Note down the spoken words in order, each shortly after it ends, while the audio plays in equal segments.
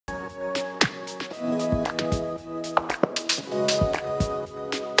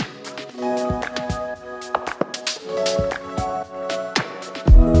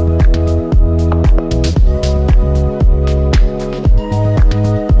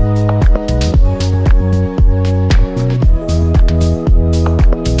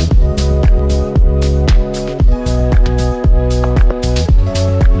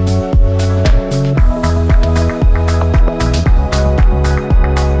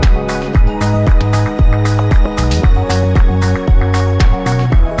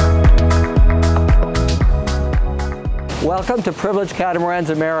Welcome to Privilège Catamarans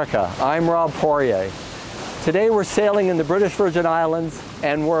America. I'm Rob Poirier. Today we're sailing in the British Virgin Islands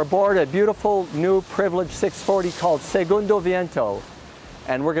and we're aboard a beautiful new Privilège 640 called Segundo Viento.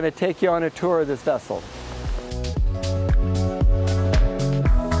 And we're going to take you on a tour of this vessel.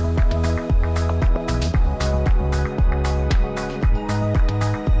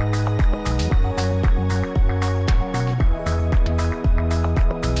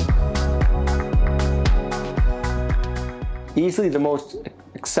 Easily the most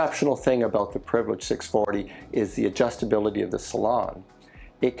exceptional thing about the Privilège 640 is the adjustability of the Salon.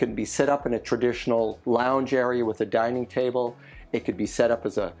 It can be set up in a traditional lounge area with a dining table. It could be set up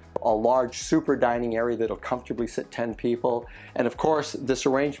as a large super dining area that'll comfortably sit 10 people. And of course, this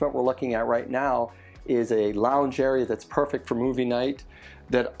arrangement we're looking at right now is a lounge area that's perfect for movie night,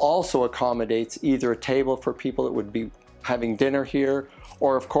 that also accommodates either a table for people that would be having dinner here,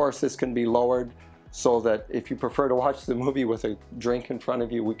 or of course this can be lowered so that if you prefer to watch the movie with a drink in front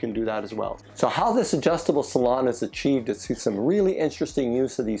of you, we can do that as well. So how this adjustable salon is achieved is through some really interesting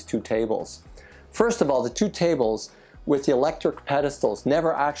use of these two tables. First of all, the two tables with the electric pedestals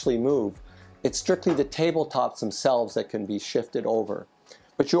never actually move. It's strictly the tabletops themselves that can be shifted over.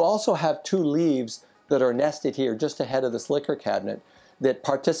 But you also have two leaves that are nested here just ahead of this liquor cabinet that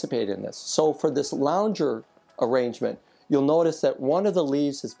participate in this. So for this lounger arrangement, you'll notice that one of the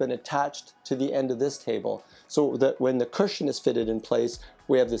leaves has been attached to the end of this table so that when the cushion is fitted in place,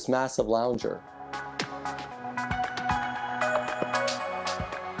 we have this massive lounger.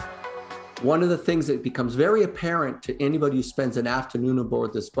 One of the things that becomes very apparent to anybody who spends an afternoon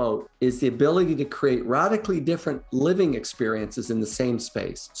aboard this boat is the ability to create radically different living experiences in the same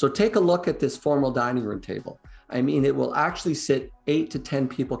space. So take a look at this formal dining room table. I mean, it will actually sit 8 to 10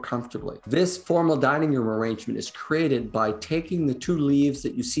 people comfortably. This formal dining room arrangement is created by taking the two leaves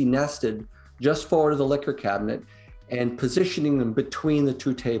that you see nested just forward of the liquor cabinet and positioning them between the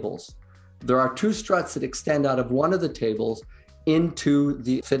two tables. There are two struts that extend out of one of the tables into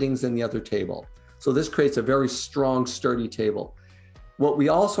the fittings in the other table. So this creates a very strong, sturdy table. What we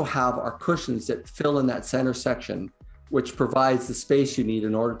also have are cushions that fill in that center section, which provides the space you need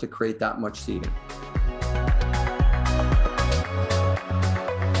in order to create that much seating.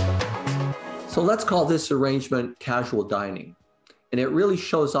 So let's call this arrangement casual dining. And it really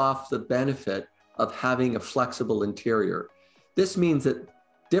shows off the benefit of having a flexible interior. This means that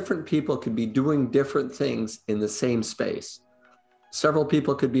different people could be doing different things in the same space. Several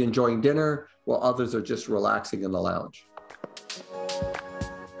people could be enjoying dinner while others are just relaxing in the lounge.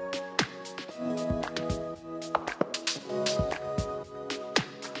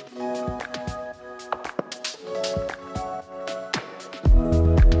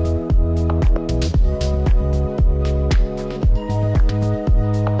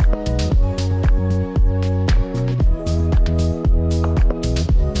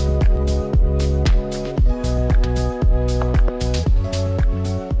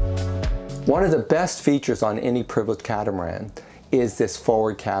 One of the best features on any Privilège catamaran is this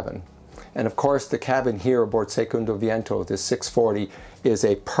forward cabin. And of course, the cabin here aboard Segundo Viento, this 640, is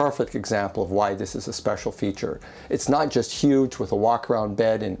a perfect example of why this is a special feature. It's not just huge with a walk-around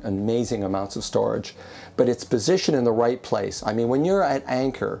bed and amazing amounts of storage, but it's positioned in the right place. I mean, when you're at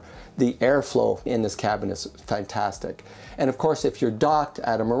anchor, the airflow in this cabin is fantastic. And of course, if you're docked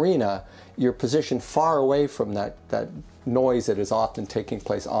at a marina, you're positioned far away from that noise that is often taking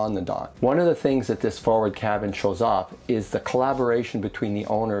place on the dock. One of the things that this forward cabin shows off is the collaboration between the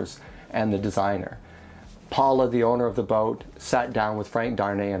owners and the designer. Paula, the owner of the boat, sat down with Frank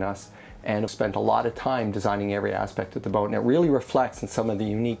Darnay and us and spent a lot of time designing every aspect of the boat, and it really reflects in some of the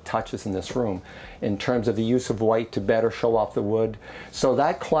unique touches in this room in terms of the use of white to better show off the wood. So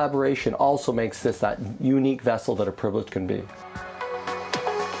that collaboration also makes this that unique vessel that a Privilège can be.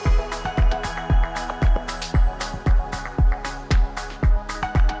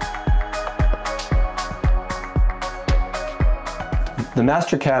 The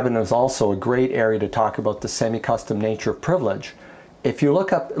master cabin is also a great area to talk about the semi-custom nature of Privilège. If you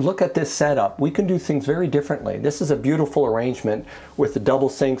look at this setup, we can do things very differently. This is a beautiful arrangement with the double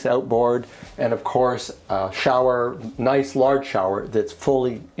sinks outboard and of course a shower, nice large shower that's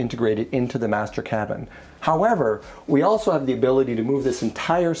fully integrated into the master cabin. However, we also have the ability to move this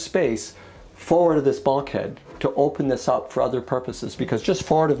entire space forward of this bulkhead to open this up for other purposes, because just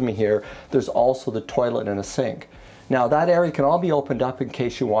forward of me here, there's also the toilet and a sink. Now that area can all be opened up in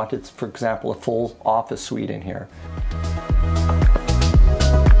case you wanted, for example, a full office suite in here.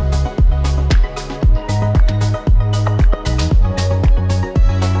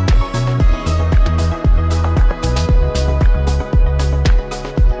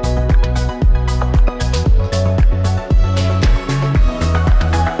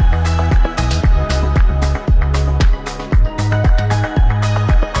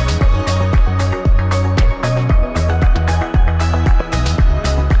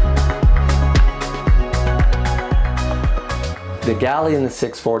 galley in the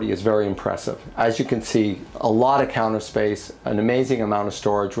 640 is very impressive. As you can see, a lot of counter space, an amazing amount of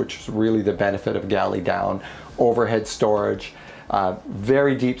storage, which is really the benefit of galley down, overhead storage,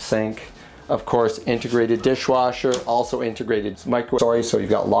 very deep sink, of course integrated dishwasher, also integrated microwave, so you've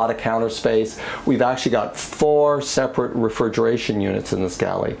got a lot of counter space. We've actually got 4 separate refrigeration units in this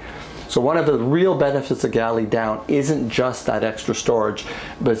galley. So one of the real benefits of galley down isn't just that extra storage,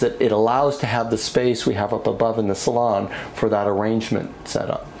 but that it allows to have the space we have up above in the salon for that arrangement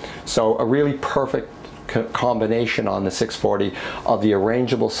setup. So a really perfect combination on the 640 of the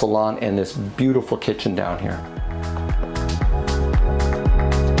arrangeable salon and this beautiful kitchen down here.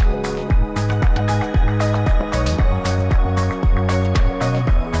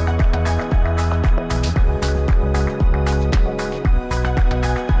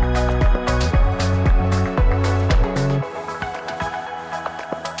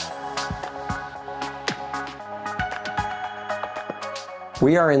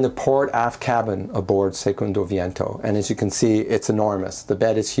 We are in the port aft cabin aboard Segundo Viento, and as you can see, it's enormous. The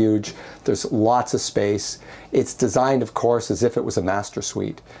bed is huge, there's lots of space. It's designed, of course, as if it was a master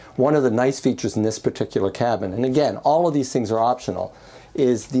suite. One of the nice features in this particular cabin, and again, all of these things are optional,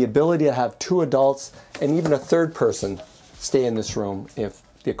 is the ability to have 2 adults and even a 3rd person stay in this room if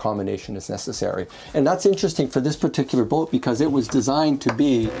the accommodation is necessary. And that's interesting for this particular boat because it was designed to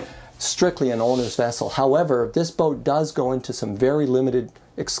be strictly an owner's vessel. However, this boat does go into some very limited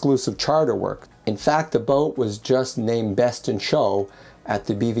exclusive charter work. In fact, the boat was just named Best in Show at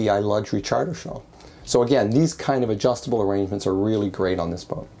the BVI Luxury Charter Show. So again, these kind of adjustable arrangements are really great on this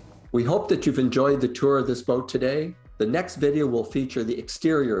boat. We hope that you've enjoyed the tour of this boat today. The next video will feature the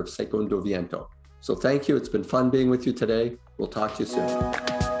exterior of Segundo Viento. So thank you, it's been fun being with you today. We'll talk to you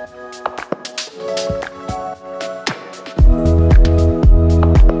soon.